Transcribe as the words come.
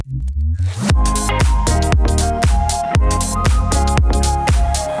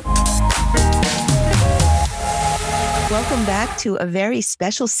welcome back to a very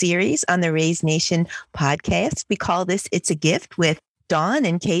special series on the Raise Nation podcast. We call this It's a Gift with Dawn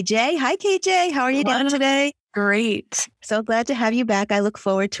and KJ. Hi, KJ. How are you doing today? Great. So glad to have you back. I look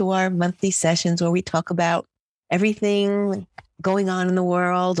forward to our monthly sessions where we talk about everything going on in the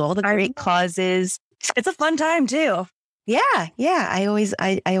world, all the great causes. It's a fun time too. Yeah. I always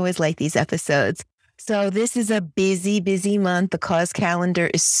like these episodes. So this is a busy month. The cause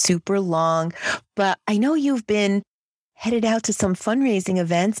calendar is super long, but I know you've been headed out to some fundraising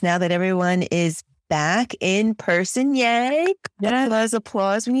events now that everyone is back in person. Yay. Yes.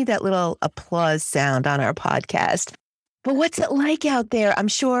 Applause. We need that little applause sound on our podcast. But what's it like out there? I'm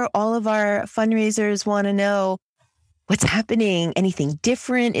sure all of our fundraisers want to know what's happening. Anything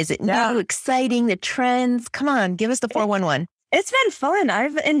different? Is it new, exciting, the trends? Come on, give us the 411. It's been fun.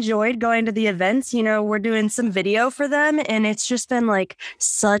 I've enjoyed going to the events. You know, we're doing some video for them, and it's just been like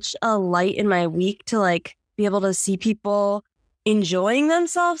such a light in my week to like be able to see people enjoying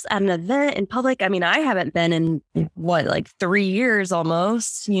themselves at an event in public. I mean, I haven't been in like 3 years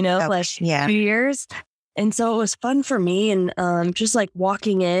almost, 2 years. And so it was fun for me, and just like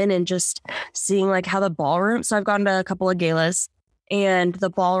walking in and just seeing like how the ballroom. So I've gone to a couple of galas, and the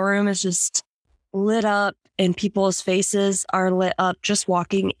ballroom is just lit up and people's faces are lit up just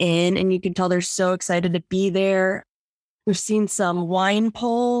walking in, and you can tell they're so excited to be there. We've seen some wine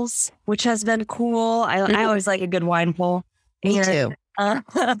polls, which has been cool. I always like a good wine poll. Me too. And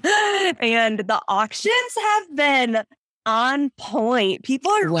the auctions have been on point.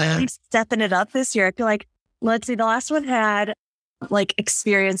 People are really stepping it up this year. I feel like, let's see, the last one had like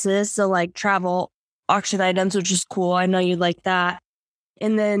experiences. So like travel auction items, which is cool. I know you like that.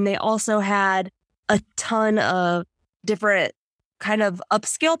 And then they also had a ton of different kind of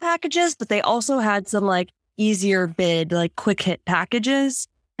upscale packages, but they also had some like easier bid, like quick hit packages,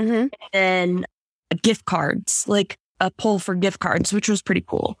 and gift cards, like a pull for gift cards, which was pretty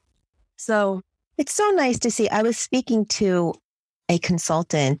cool. So it's so nice to see. I was speaking to a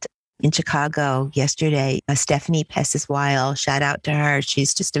consultant in Chicago yesterday, Stephanie Pessis-Weil. Shout out to her.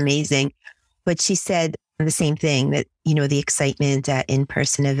 She's just amazing. But she said the same thing, that, the excitement at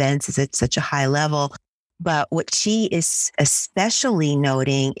in-person events is at such a high level. But what she is especially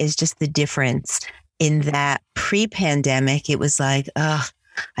noting is just the difference in that pre-pandemic, it was like, I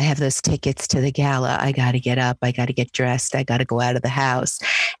have those tickets to the gala. I got to get up. I got to get dressed. I got to go out of the house.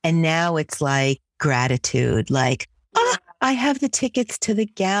 And now it's like gratitude, like, I have the tickets to the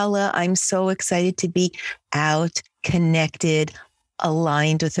gala. I'm so excited to be out, connected,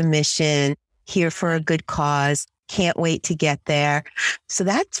 aligned with a mission, here for a good cause. Can't wait to get there. So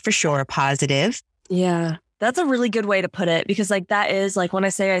that's for sure a positive. Yeah, that's a really good way to put it, because like that is like when I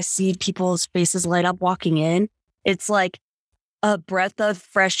say I see people's faces light up walking in, it's like a breath of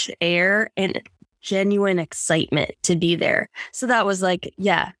fresh air and genuine excitement to be there. So that was like,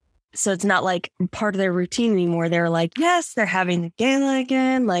 yeah. So it's not like part of their routine anymore. They're like, yes, they're having the gala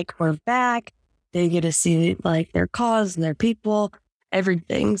again. Like, we're back. They get to see like their cause and their people,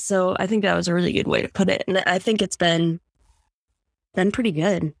 everything. So I think that was a really good way to put it. And I think it's been pretty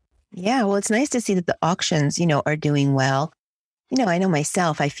good. Yeah. Well, it's nice to see that the auctions, are doing well. I know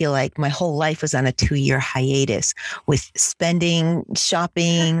myself, I feel like my whole life was on a 2-year hiatus with spending,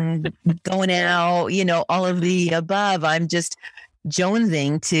 shopping, going out, all of the above. I'm just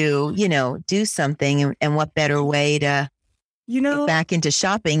jonesing to, do something. And what better way to get back into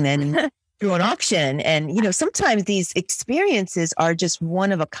shopping than through an auction? And, sometimes these experiences are just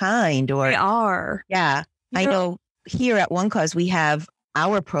one of a kind. Or they are. Yeah. I know here at One Cause, we have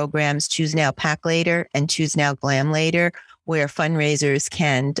our programs, Choose Now, Pack Later, and Choose Now, Glam Later, where fundraisers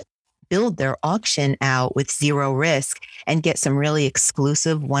can build their auction out with zero risk and get some really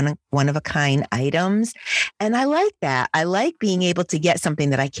exclusive one of a kind items. And I like that. I like being able to get something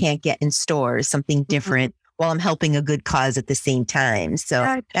that I can't get in stores, something different, while I'm helping a good cause at the same time.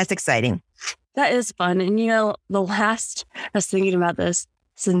 So that's exciting. That is fun. And I was thinking about this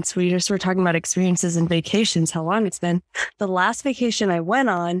since we just were talking about experiences and vacations, how long it's been. The last vacation I went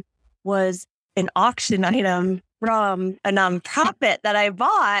on was an auction item from a nonprofit that I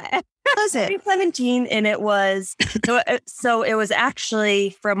bought. Was it 2017? And it was so it was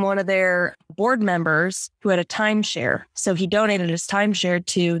actually from one of their board members who had a timeshare. So he donated his timeshare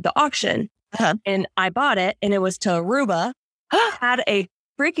to the auction, and I bought it. And it was to Aruba. Had a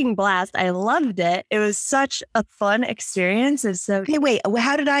freaking blast. I loved it. It was such a fun experience. And so, hey, wait,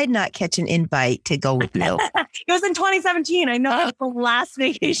 how did I not catch an invite to go with you? It was in 2017. I know it was the last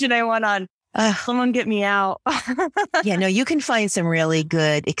vacation I went on. Someone get me out. Yeah, no, you can find some really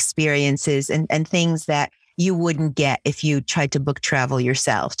good experiences and things that you wouldn't get if you tried to book travel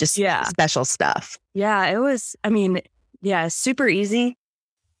yourself. Just special stuff. Yeah, it was, Yeah, super easy.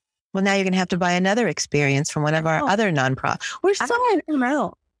 Well, now you're going to have to buy another experience from one of our other nonprofits.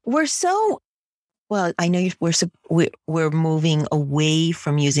 We're so, well, I know we're moving away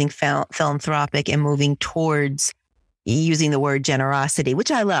from using philanthropic and moving towards using the word generosity, which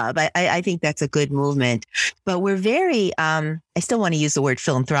I love. I think that's a good movement, but we're very, I still want to use the word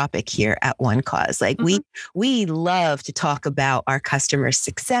philanthropic here at One Cause. Like we love to talk about our customers'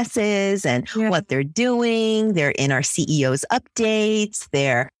 successes and what they're doing. They're in our CEO's updates.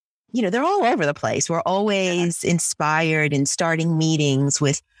 They're all over the place. We're always inspired and starting meetings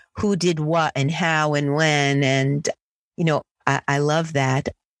with who did what and how and when. And, I love that.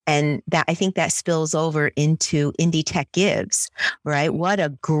 And that, I think that spills over into Indy Tech Gives, right? What a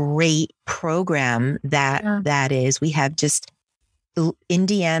great program that is. We have just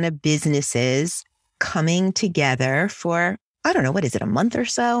Indiana businesses coming together for, I don't know, what is it, a month or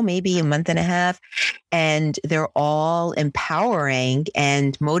so, maybe a month and a half. And they're all empowering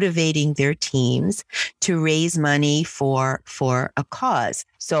and motivating their teams to raise money for a cause.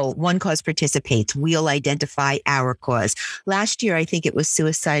 So One Cause participates. We'll identify our cause. Last year, I think it was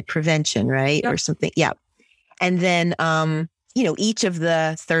suicide prevention, right? Or something. Yeah. And then, each of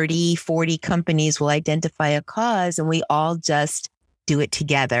the 30, 40 companies will identify a cause, and we all just do it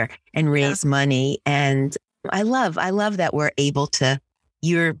together and raise money. And I love that we're able to,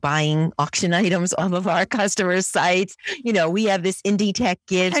 you're buying auction items off of our customers' sites. We have this Indy Tech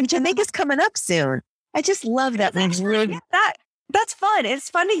Gives, which I think is coming up soon. I just love that. That's fun. It's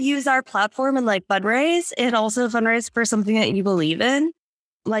fun to use our platform and like fundraise, and also fundraise for something that you believe in.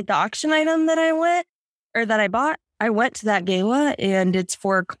 Like the auction item that I bought, I went to that gala, and it's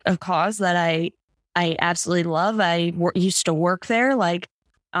for a cause that I absolutely love. I used to work there. Like,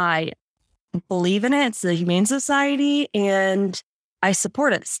 I believe in it. It's the Humane Society, and I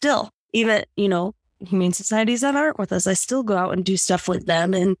support it still. Even, Humane Societies that aren't with us, I still go out and do stuff with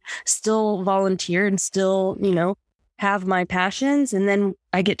them and still volunteer and still, have my passions. And then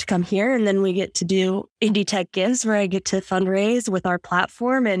I get to come here, and then we get to do Indy Tech Gives, where I get to fundraise with our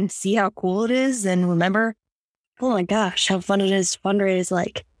platform and see how cool it is. And remember, oh my gosh, how fun it is to fundraise,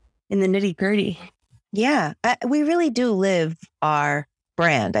 like in the nitty gritty. Yeah, we really do live our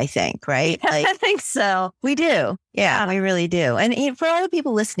brand, I think, right? Like, I think so. We do. Yeah, we really do. And for all the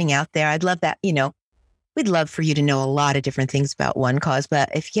people listening out there, I'd love that, we'd love for you to know a lot of different things about One Cause. But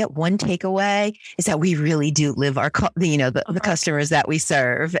if you get one takeaway, is that we really do live our, the customers that we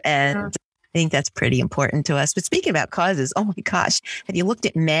serve. And I think that's pretty important to us. But speaking about causes, oh my gosh, have you looked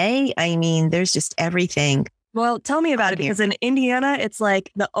at May? I mean, there's just everything. Well, tell me about it, because in Indiana, it's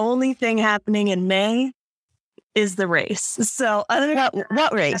like the only thing happening in May is the race. So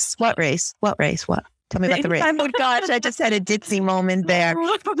what race? What? Tell me about the race. Oh gosh, I just had a ditzy moment there.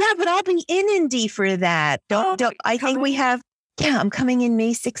 Yeah, but I'll be in Indy for that. I think we have, I'm coming in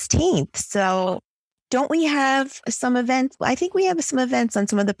May 16th. So don't we have some events? I think we have some events on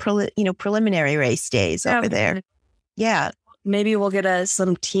some of the preliminary race days over there. Yeah. Maybe we'll get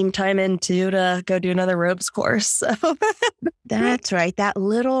some team time in too to go do another ropes course. So. That's right. That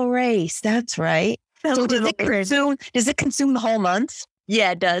little race. That's right. So does it consume the whole month?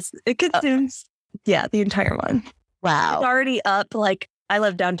 Yeah, it does. It consumes the entire month. Wow. It's already up. Like, I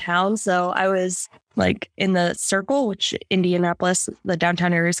live downtown, so I was like in the Circle, which Indianapolis, the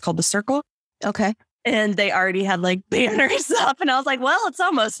downtown area is called the Circle. Okay. And they already had like banners up, and I was like, well, it's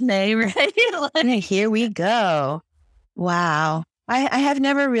almost May, right? Here we go. Wow. I have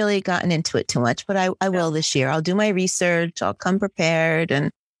never really gotten into it too much, but I will this year. I'll do my research. I'll come prepared. And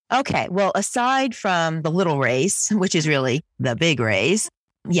okay. Well, aside from the little race, which is really the big race,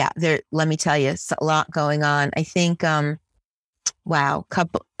 let me tell you, it's a lot going on. I think, two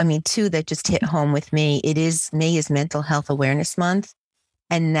that just hit home with me. May is Mental Health Awareness Month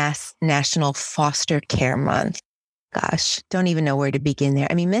and National Foster Care Month. Gosh, don't even know where to begin there.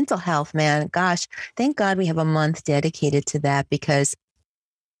 I mean, mental health, man, gosh, thank God we have a month dedicated to that, because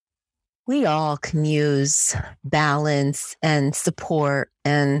we all can use balance and support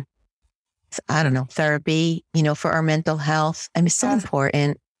and, I don't know, therapy, for our mental health. I mean, it's so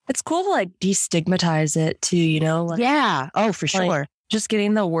important. It's cool to like destigmatize it too, Like, yeah. Oh, for sure. Like, just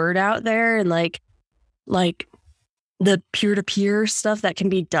getting the word out there, and like the peer-to-peer stuff that can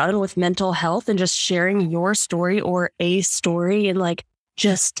be done with mental health, and just sharing your story or a story, and like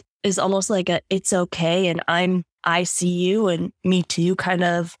just is almost like it's okay, and I see you and me too kind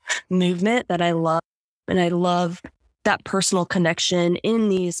of movement that I love. And I love that personal connection in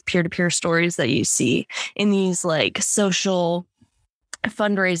these peer-to-peer stories that you see in these like social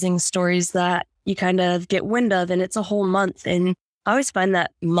fundraising stories that you kind of get wind of, and it's a whole month. And I always find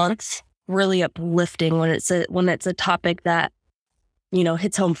that month really uplifting when it's a topic that,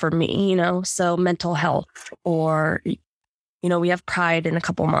 hits home for me, so mental health, or, we have Pride in a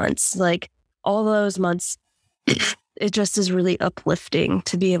couple months, like all those months, it just is really uplifting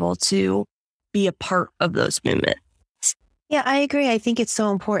to be able to be a part of those movements. Yeah, I agree. I think it's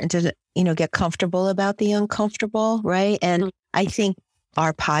so important to, get comfortable about the uncomfortable, right? And I think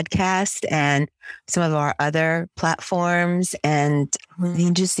our podcast and some of our other platforms and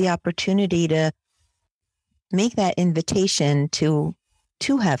just the opportunity to make that invitation to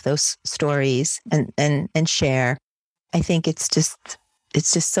have those stories and share. I think it's just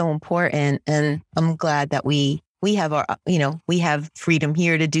so important. And I'm glad that we have our, we have freedom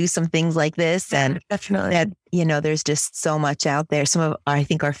here to do some things like this. And definitely that, there's just so much out there. Some of, I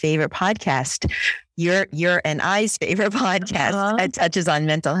think, our favorite podcast, your and I's favorite podcast, that touches on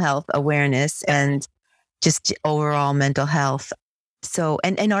mental health awareness and just overall mental health. So,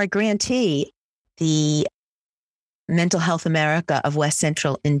 and our grantee, the Mental Health America of West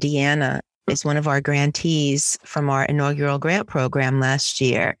Central Indiana, is one of our grantees from our inaugural grant program last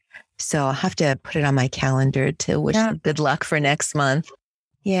year. So I'll have to put it on my calendar to wish them good luck for next month.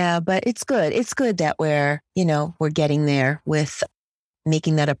 Yeah, but it's good. It's good that we're getting there with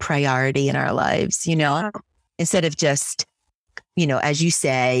making that a priority in our lives, instead of just, as you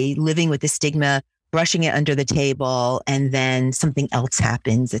say, living with the stigma, brushing it under the table, and then something else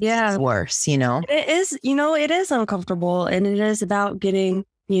happens. It's worse, It is, it is uncomfortable, and it is about getting,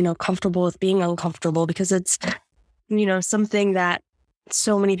 comfortable with being uncomfortable, because it's, something that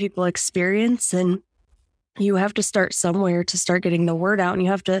so many people experience, and you have to start somewhere to start getting the word out, and you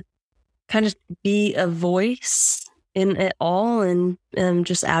have to kind of be a voice in it all, and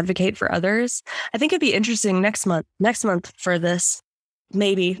just advocate for others. I think it'd be interesting next month for this.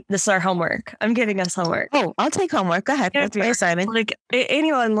 Maybe this is our homework. I'm giving us homework. Oh, I'll take homework. Go ahead. That's my assignment. Like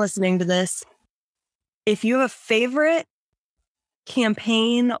anyone listening to this, if you have a favorite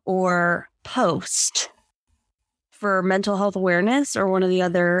campaign or post for mental health awareness, or one of the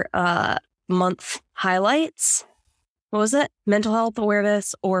other month highlights, what was it? Mental health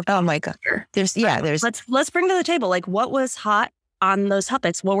awareness, or oh my God, there's let's bring to the table, like, what was hot on those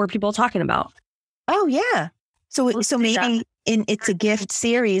topics? What were people talking about? Oh yeah, so maybe in It's a Gift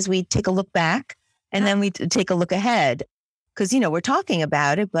series, we take a look back, and then we take a look ahead, because we're talking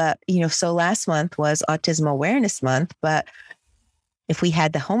about it, but so last month was Autism Awareness Month, but if we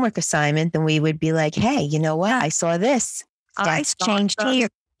had the homework assignment, then we would be like, hey, you know what? I saw this. That's changed here.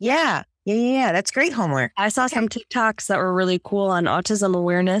 Yeah. That's great homework. I saw some TikToks that were really cool on autism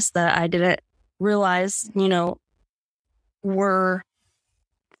awareness that I didn't realize, were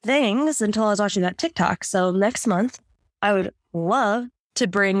things until I was watching that TikTok. So next month, I would love to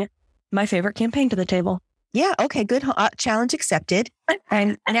bring my favorite campaign to the table. Yeah. Okay. Good. Challenge accepted.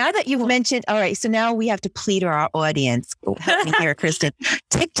 And now that you've mentioned, all right, so now we have to plead to our audience. Help me here, Kristen.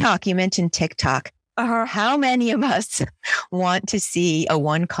 TikTok. You mentioned TikTok. How many of us want to see a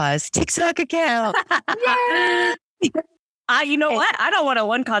One Cause TikTok account? You know what? I don't want a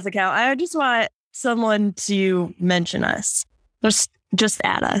One Cause account. I just want someone to mention us. Just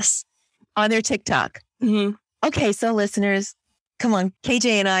add us on their TikTok. Mm-hmm. Okay, so listeners, come on. KJ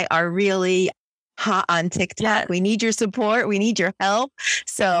and I are really hot on TikTok. Yeah. We need your support. We need your help.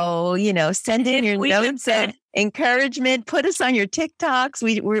 So, send in your notes and encouragement. Put us on your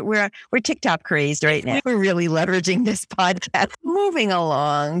TikToks. We're TikTok crazed right now. We're really leveraging this podcast. Moving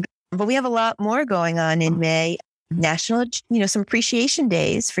along. But we have a lot more going on in May. National, some appreciation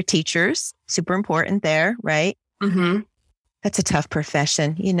days for teachers. Super important there, right? Mm-hmm. That's a tough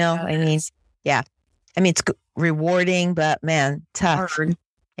profession, I mean, yeah. I mean, it's rewarding, but man, tough. Hard.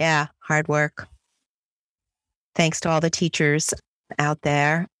 Yeah, hard work. Thanks to all the teachers out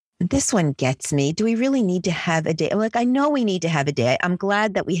there. This one gets me. Do we really need to have a day? Like, I know we need to have a day. I'm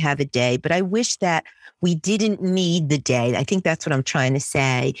glad that we have a day, but I wish that we didn't need the day. I think that's what I'm trying to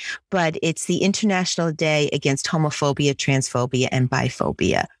say. But it's the International Day Against Homophobia, Transphobia, and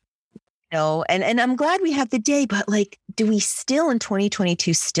Biphobia. And I'm glad we have the day, but like, do we still in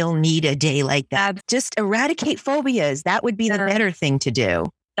 2022 still need a day like that? Just eradicate phobias. That would be the better thing to do.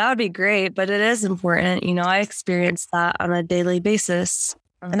 That would be great, but it is important. I experience that on a daily basis.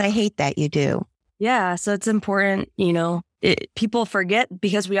 And I hate that you do. Yeah. So it's important, people forget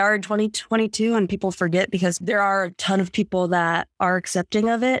because we are in 2022, and people forget because there are a ton of people that are accepting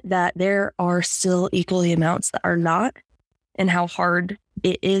of it, that there are still equally amounts that are not, and how hard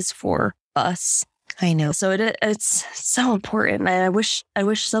it is for us. I know. So it's so important. And I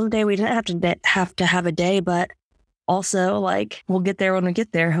wish someday we didn't have to have a day, but also, like, we'll get there when we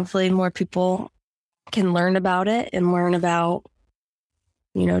get there. Hopefully more people can learn about it and learn about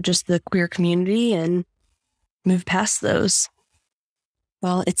just the queer community and move past those.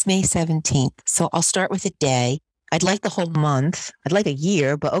 Well, it's May 17th, so I'll start with a day. I'd like the whole month. I'd like a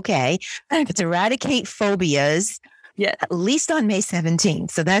year, but okay. It's eradicate phobias. Yeah. At least on May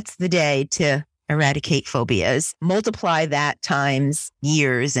 17th. So that's the day to eradicate phobias. Multiply that times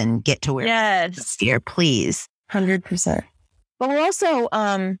years and get to where yes. Here, please. 100%. But we're also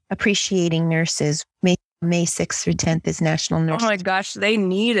appreciating nurses. May 6th through 10th is National Nurse. Oh my gosh, they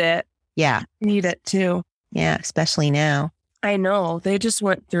need it. Yeah. Need it too. Yeah, especially now. I know. They just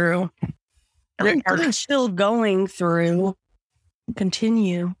went through. They're still going through.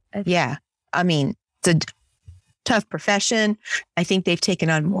 Continue. Yeah. I mean, it's a tough profession. I think they've taken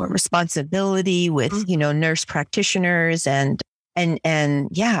on more responsibility with, nurse practitioners and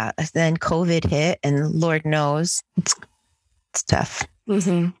yeah, then COVID hit and Lord knows it's tough.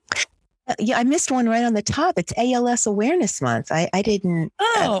 Mm-hmm. Yeah, I missed one right on the top. It's ALS Awareness Month. I didn't.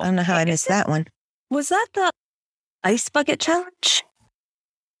 I don't know how I missed that one. Was that the Ice Bucket Challenge?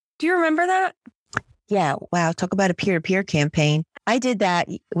 Do you remember that? Yeah. Wow. Talk about a peer-to-peer campaign. I did that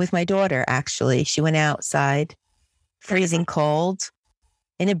with my daughter, actually. She went outside, freezing cold,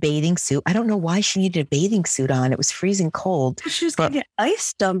 in a bathing suit. I don't know why she needed a bathing suit on. It was freezing cold. She was going to get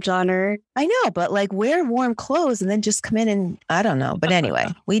ice dumped on her. I know, but wear warm clothes and then just come in and I don't know. But anyway,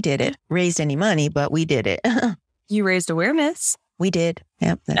 we did it. Raised any money, but we did it. You raised awareness. We did.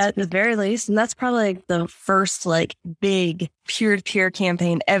 Yep. At the very least. And that's probably the first big peer-to-peer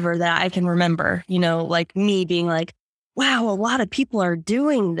campaign ever that I can remember, me being like, wow, a lot of people are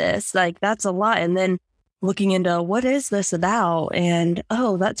doing this. That's a lot. And then looking into what is this about? And,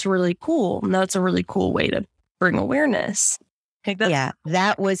 oh, that's really cool. And that's a really cool way to bring awareness. Yeah,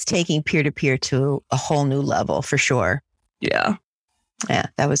 that was taking peer-to-peer to a whole new level for sure. Yeah. Yeah,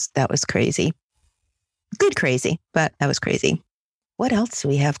 that was crazy. Good crazy, but that was crazy. What else do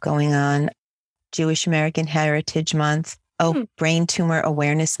we have going on? Jewish American Heritage Month. Oh, Brain Tumor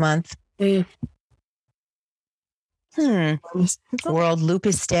Awareness Month. World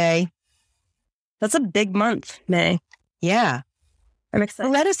Lupus Day. That's a big month, May. Yeah. I'm excited.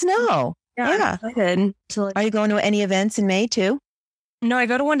 Well, let us know. Yeah. I'm excited Are you going to any events in May too? No, I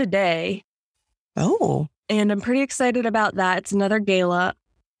go to one today. Oh. And I'm pretty excited about that. It's another gala.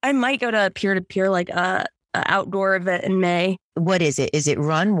 I might go to a peer-to-peer, a outdoor event in May. What is it? Is it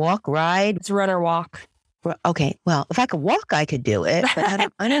run, walk, ride? It's run or walk. Okay. Well, if I could walk, I could do it.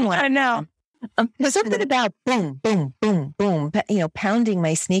 But I don't want to. I know. There's something about boom, boom, boom, boom. Pounding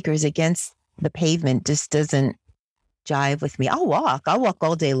my sneakers against the pavement just doesn't jive with me. I'll walk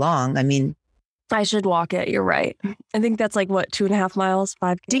all day long. I mean, I should walk it. You're right. I think that's 2.5 miles,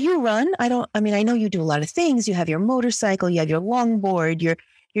 5. Do you run? I know you do a lot of things. You have your motorcycle, you have your longboard, you're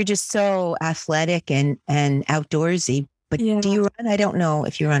just so athletic and outdoorsy. But Do you run? I don't know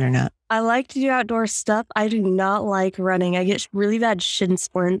if you run or not. I like to do outdoor stuff. I do not like running. I get really bad shin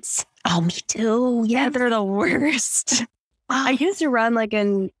splints. Oh, me too. Yeah, they're the worst. I used to run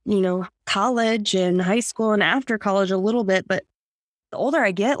in, college and high school and after college a little bit, but the older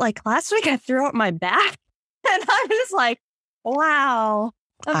I get, last week I threw out my back and I'm just wow.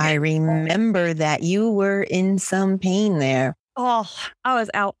 Okay. I remember that you were in some pain there. Oh, I was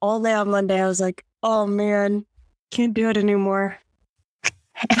out all day on Monday. I was like, oh man, can't do it anymore.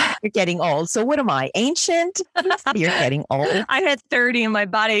 You're getting old. So what am I, ancient? You're getting old. I had 30 and my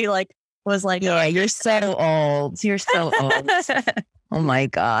body was yeah, you're so old. You're so old. Oh my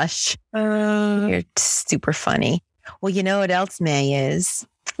gosh. You're super funny. Well, you know what else May is?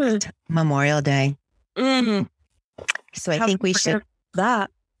 Memorial Day. Mm-hmm. So I think we should.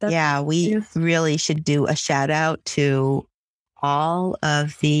 We really should do a shout out to all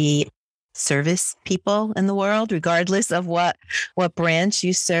of the service people in the world, regardless of what branch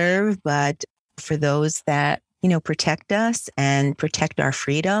you serve. But for those that, protect us and protect our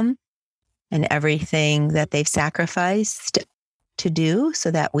freedom and everything that they've sacrificed to do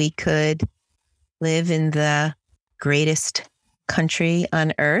so that we could live in the greatest country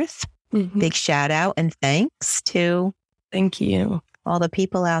on earth. Mm-hmm. Big shout out and thanks to thank you. All the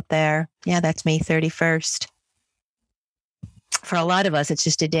people out there. Yeah, that's May 31st. For a lot of us, it's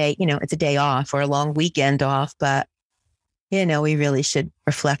just a day, it's a day off or a long weekend off, but, we really should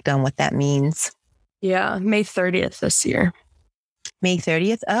reflect on what that means. Yeah, May 30th this year. May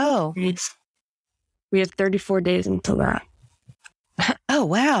 30th? Oh. We have 34 days until that. Oh,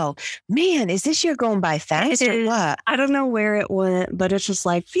 wow. Man, is this year going by fast or what? I don't know where it went, but it's just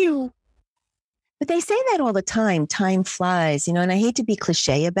phew. But they say that all the time. Time flies, and I hate to be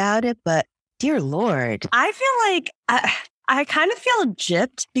cliche about it, but dear Lord. I feel I kind of feel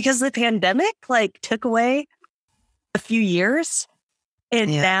gypped because the pandemic took away a few years.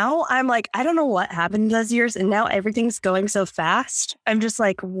 And now I'm like, I don't know what happened those years. And now everything's going so fast. I'm just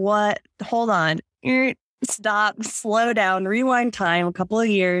like, what? Hold on. Stop, slow down, rewind time a couple of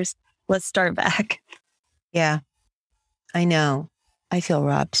years. Let's start back. Yeah, I know. I feel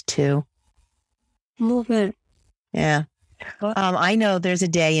robbed too. A little bit. Yeah. I know there's a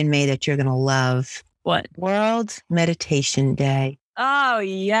day in May that you're going to love. What? World Meditation Day. Oh,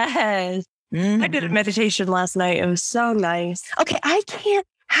 yes. I did a meditation last night. It was so nice. Okay, I can't.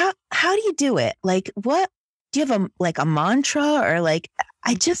 How do you do it? Like, what do you have a mantra or like?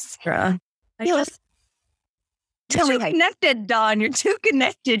 I just tell me. Too connected, Dawn. You're too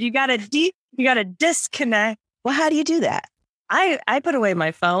connected. You gotta disconnect. Well, how do you do that? I put away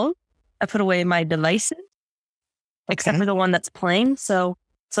my phone. I put away my devices, except for the one that's playing. So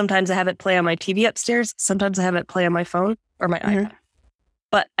sometimes I have it play on my TV upstairs. Sometimes I have it play on my phone or my iPad.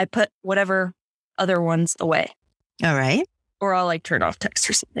 But I put whatever other ones away. All right. Or I'll like turn off text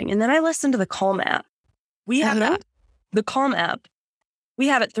or something. And then I listen to the Calm app. We have that. The Calm app. We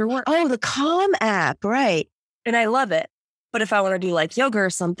have it through work. Oh, the Calm app. Right. And I love it. But if I want to do like yoga or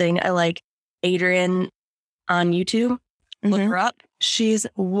something, I like Adrienne on YouTube. Look her up. She's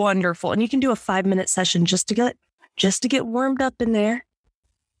wonderful. And you can do a 5-minute session just to get warmed up in there.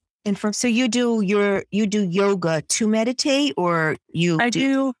 And so you do yoga to meditate, or I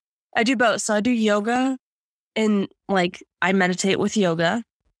do both. So I do yoga and like I meditate with yoga.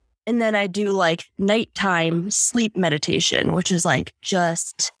 And then I do like nighttime sleep meditation, which is like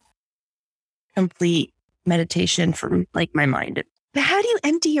just complete meditation from like my mind. But how do you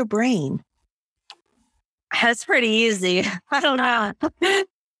empty your brain? That's pretty easy. I don't know.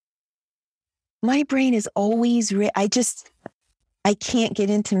 My brain is always I can't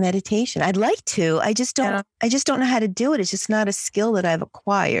get into meditation. I'd like to. I just don't. Yeah. I just don't know how to do it. It's just not a skill that I've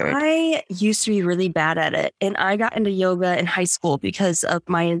acquired. I used to be really bad at it, and I got into yoga in high school because of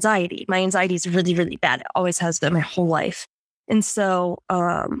my anxiety. My anxiety is really, really bad. It always has been my whole life, and so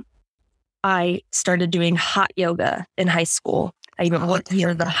I started doing hot yoga in high school. I even went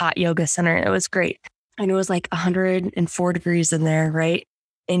to the hot yoga center. It was great, and it was like 104 degrees in there, right?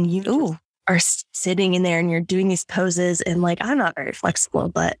 And you are sitting in there and you're doing these poses, and like, I'm not very flexible,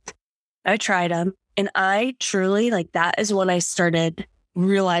 but I tried them, and I truly like, that is when I started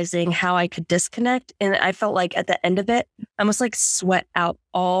realizing how I could disconnect. And I felt like at the end of it, I almost like sweat out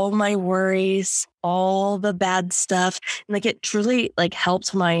all my worries, all the bad stuff. And like, it truly like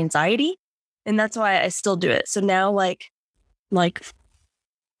helped my anxiety. And that's why I still do it. So now like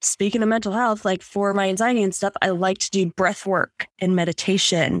speaking of mental health, like for my anxiety and stuff, I like to do breath work and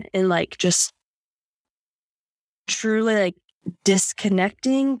meditation and like just truly like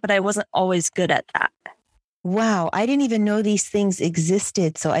disconnecting, but I wasn't always good at that. Wow. I didn't even know these things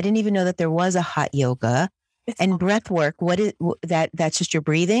existed. So I didn't even know that there was a hot yoga and breath work. What is that? That's just your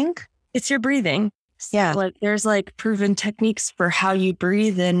breathing? It's your breathing. Yeah. So, like there's like proven techniques for how you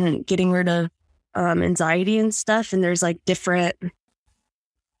breathe and getting rid of anxiety and stuff. And there's like different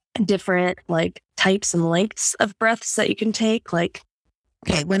like types and lengths of breaths that you can take. Like,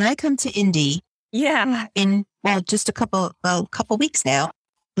 okay, when I come to Indy, in just a couple weeks now,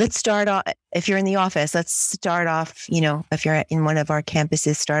 let's start off. If you're in the office, let's start off. If you're in one of our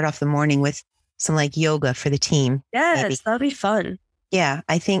campuses, start off the morning with some like yoga for the team. Yes, that'd be fun. Yeah,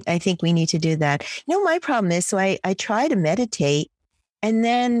 I think we need to do that. My problem is, so I try to meditate, and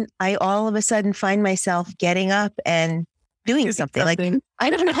then I all of a sudden find myself getting up and doing something. Like, I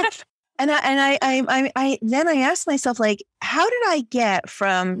don't know. And I then I asked myself, like, how did I get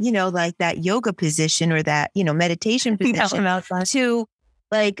from, like that yoga position or that, meditation position to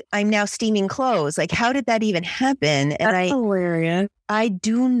like, I'm now steaming clothes. Like, how did that even happen? And That's hilarious. I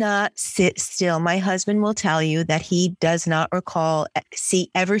do not sit still. My husband will tell you that he does not recall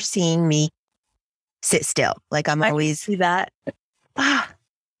ever seeing me sit still. Like, I see that.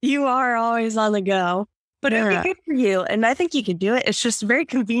 You are always on the go. But it would be good for you. And I think you could do it. It's just very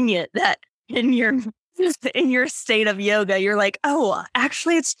convenient that in your state of yoga, you're like, oh,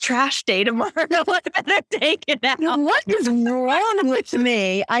 actually, it's trash day tomorrow. I better take it out. What is wrong with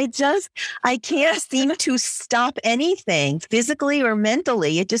me? I can't seem to stop anything physically or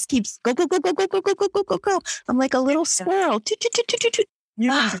mentally. It just keeps go, go, go, go, go, go, go, go, go, go, go. I'm like a little squirrel.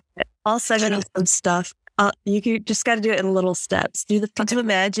 I'll send you some stuff. You just got to do it in little steps. Could you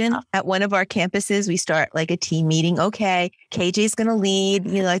imagine at one of our campuses, we start like a team meeting. Okay, KJ's going to lead,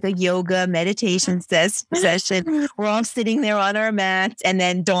 like a yoga meditation session. We're all sitting there on our mats. And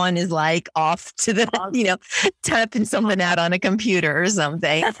then Dawn is like off to the, typing something out on a computer or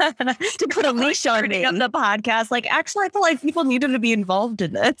something to put a leash on me. Up the podcast. Like, actually, I feel like people needed to be involved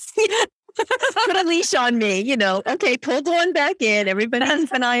in this. Put a leash on me, Okay, pull Dawn back in. Everybody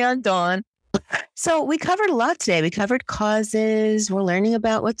keep an eye on Dawn. So we covered a lot today. We covered causes. We're learning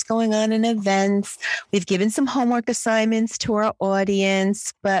about what's going on in events. We've given some homework assignments to our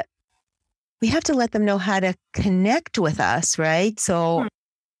audience, but we have to let them know how to connect with us, right? So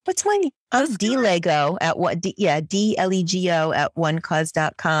what's my name? I'm DLego at DLEGO at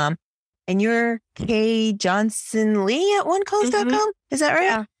onecause.com. And you're K Johnson Lee at onecause.com. Is that right?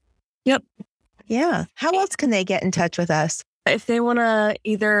 Yeah. Yep. Yeah. How else can they get in touch with us? If they want to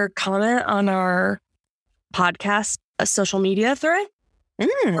either comment on our podcast, a social media thread,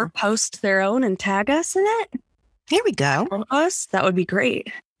 or post their own and tag us in it. Here we go. Us, that would be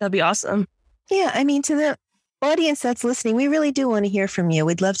great. That'd be awesome. Yeah. I mean, to the audience that's listening, we really do want to hear from you.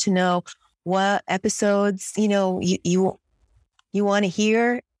 We'd love to know what episodes, you want to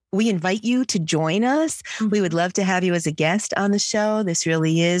hear. We invite you to join us. We would love to have you as a guest on the show. This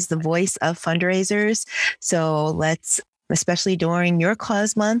really is the voice of fundraisers. So let's, especially during your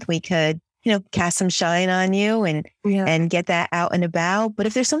cause month, we could, cast some shine on you and get that out and about. But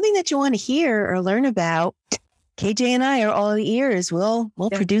if there's something that you want to hear or learn about, KJ and I are all ears. We'll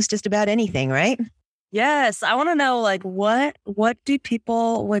produce just about anything, right? Yes. I want to know, what do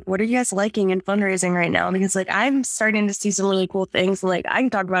people, what are you guys liking in fundraising right now? Because I'm starting to see some really cool things. And I can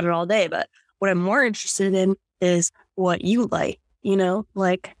talk about it all day, but what I'm more interested in is what you like, Well,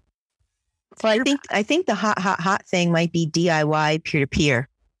 I think the hot thing might be DIY peer-to-peer.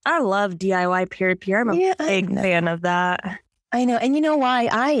 I love DIY peer-to-peer. I'm a big fan of that. I know. And you know why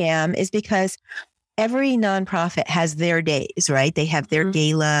I am is because every nonprofit has their days, right? They have their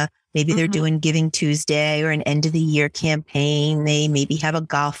gala. Maybe they're doing Giving Tuesday or an end of the year campaign. They maybe have a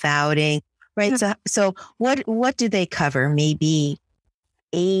golf outing, right? So what do they cover? Maybe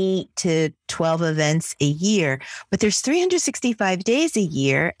 8 to 12 events a year, but there's 365 days a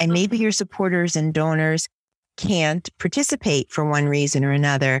year. And maybe your supporters and donors can't participate for one reason or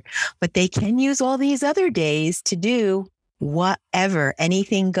another, but they can use all these other days to do whatever,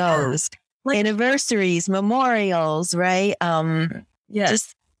 anything goes. Anniversaries, memorials, right?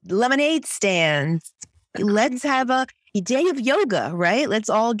 Just lemonade stands. Let's have a day of yoga, right? Let's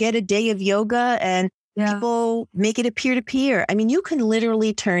all get a day of yoga and people make it a peer-to-peer. I mean, you can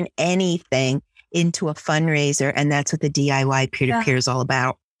literally turn anything into a fundraiser, and that's what the DIY peer-to-peer is all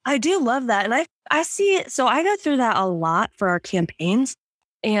about. I do love that. And I see it. So I go through that a lot for our campaigns,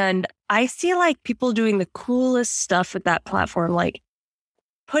 and I see people doing the coolest stuff with that platform,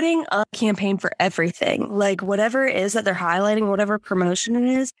 putting a campaign for everything, whatever it is that they're highlighting, whatever promotion it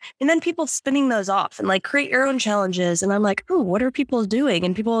is, and then people spinning those off and create your own challenges. And I'm like, oh, what are people doing?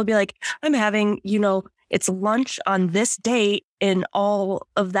 And people will be like, I'm having, it's lunch on this date, and all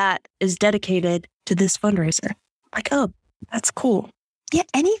of that is dedicated to this fundraiser. Oh, that's cool. Yeah,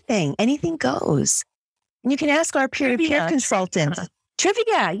 anything goes. And you can ask our peer-to-peer consultant.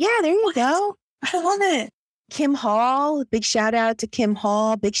 Trivia. Yeah, there you go. I love it. Kim Hall, big shout out to Kim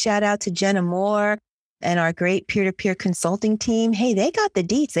Hall, big shout out to Jenna Moore and our great peer-to-peer consulting team. Hey, they got the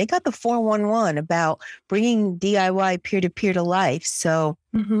deets. They got the 411 about bringing DIY peer-to-peer to life. So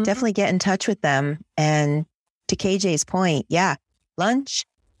definitely get in touch with them. And to KJ's point, lunch,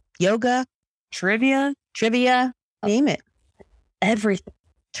 yoga, trivia, name it. Everything.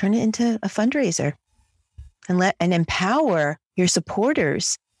 Turn it into a fundraiser and empower your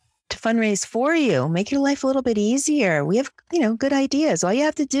supporters to fundraise for you. Make your life a little bit easier. We have, good ideas. All you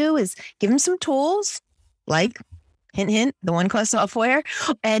have to do is give them some tools, hint, the One Cause software,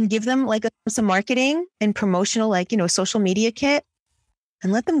 and give them some marketing and promotional, social media kit,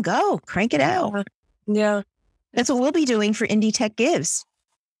 and let them go. Crank it out. Yeah. That's what we'll be doing for Indy Tech Gives.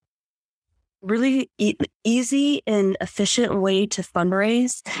 Really easy and efficient way to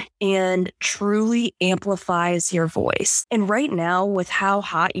fundraise and truly amplifies your voice. And right now, with how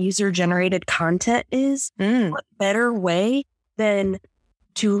hot user-generated content is, what better way than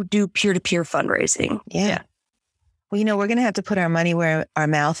to do peer-to-peer fundraising? Yeah. Well, we're going to have to put our money where our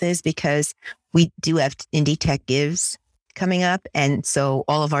mouth is, because we do have Indy Tech Gives coming up. And so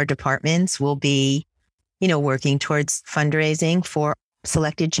all of our departments will be, working towards fundraising for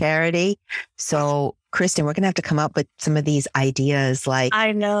selected charity. So, Kristen, we're going to have to come up with some of these ideas,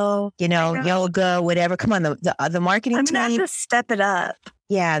 I know, yoga, whatever. Come on, the marketing team. I'm going to step it up.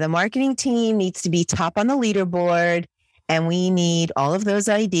 Yeah, the marketing team needs to be top on the leaderboard, and we need all of those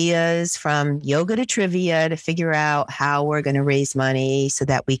ideas from yoga to trivia to figure out how we're going to raise money so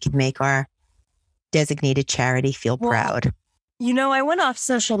that we can make our designated charity feel proud. I went off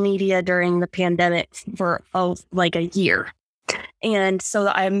social media during the pandemic for a year. And so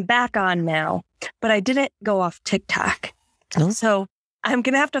I'm back on now, but I didn't go off TikTok. Oh. So I'm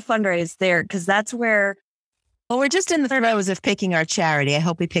going to have to fundraise there because that's where. Well, we're just in the throes of picking our charity. I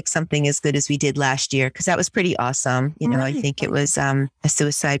hope we pick something as good as we did last year because that was pretty awesome. I think it was a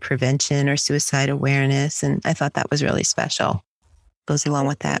suicide prevention or suicide awareness. And I thought that was really special. Goes along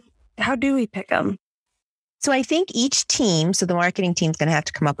with that. How do we pick them? So I think each team, so the marketing team is going to have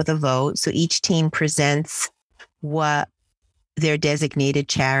to come up with a vote. So each team presents what their designated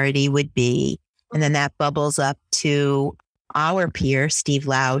charity would be. And then that bubbles up to our peer, Steve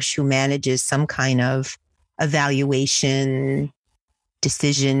Lausch, who manages some kind of evaluation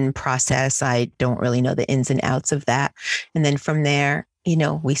decision process. I don't really know the ins and outs of that. And then from there,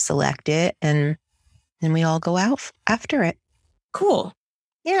 we select it and then we all go out after it. Cool.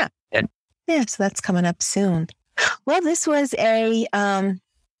 Yeah. Good. Yeah. So that's coming up soon. Well, this was a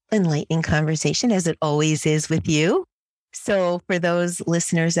enlightening conversation, as it always is with you. So for those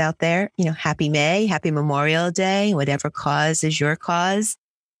listeners out there, happy May, happy Memorial Day, whatever cause is your cause.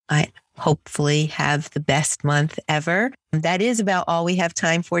 I hopefully have the best month ever. That is about all we have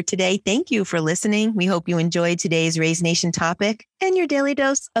time for today. Thank you for listening. We hope you enjoyed today's Raise Nation topic and your daily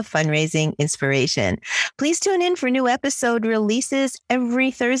dose of fundraising inspiration. Please tune in for new episode releases every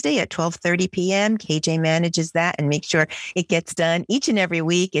Thursday at 12:30 p.m. KJ manages that and makes sure it gets done each and every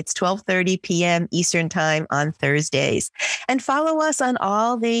week. It's 12:30 p.m. Eastern time on Thursdays. And follow us on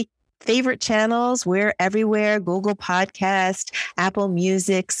all the favorite channels. We're everywhere: Google Podcast, Apple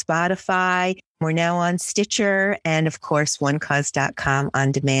Music, Spotify. We're now on Stitcher and, of course, onecause.com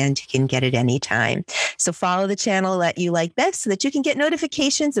on demand. You can get it anytime. So follow the channel that you like best so that you can get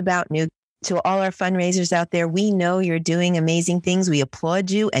notifications about new. To all our fundraisers out there, we know you're doing amazing things. We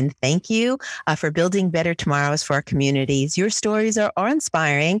applaud you and thank you for building better tomorrows for our communities. Your stories are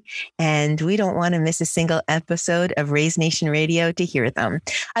inspiring, and we don't want to miss a single episode of Raise Nation Radio to hear them.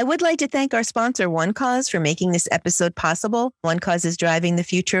 I would like to thank our sponsor, One Cause, for making this episode possible. One Cause is driving the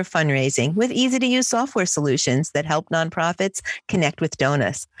future of fundraising with easy-to-use software solutions that help nonprofits connect with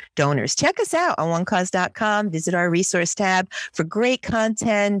donors. Check us out on onecause.com. Visit our resource tab for great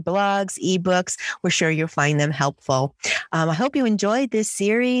content, blogs, ebooks. We're sure you'll find them helpful. I hope you enjoyed this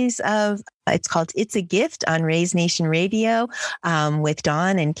series of, it's called It's a Gift on Raise Nation Radio with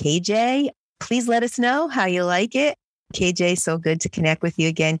Dawn and KJ. Please let us know how you like it. KJ, so good to connect with you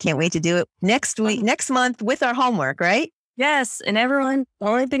again. Can't wait to do it next month with our homework, right? Yes. And everyone, the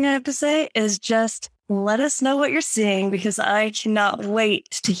only thing I have to say is just let us know what you're seeing because I cannot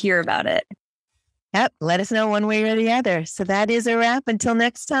wait to hear about it. Yep. Let us know one way or the other. So that is a wrap. Until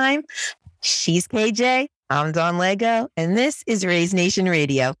next time. She's KJ, I'm Dawn Lego, and this is Raise Nation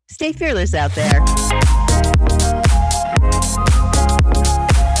Radio. Stay fearless out there.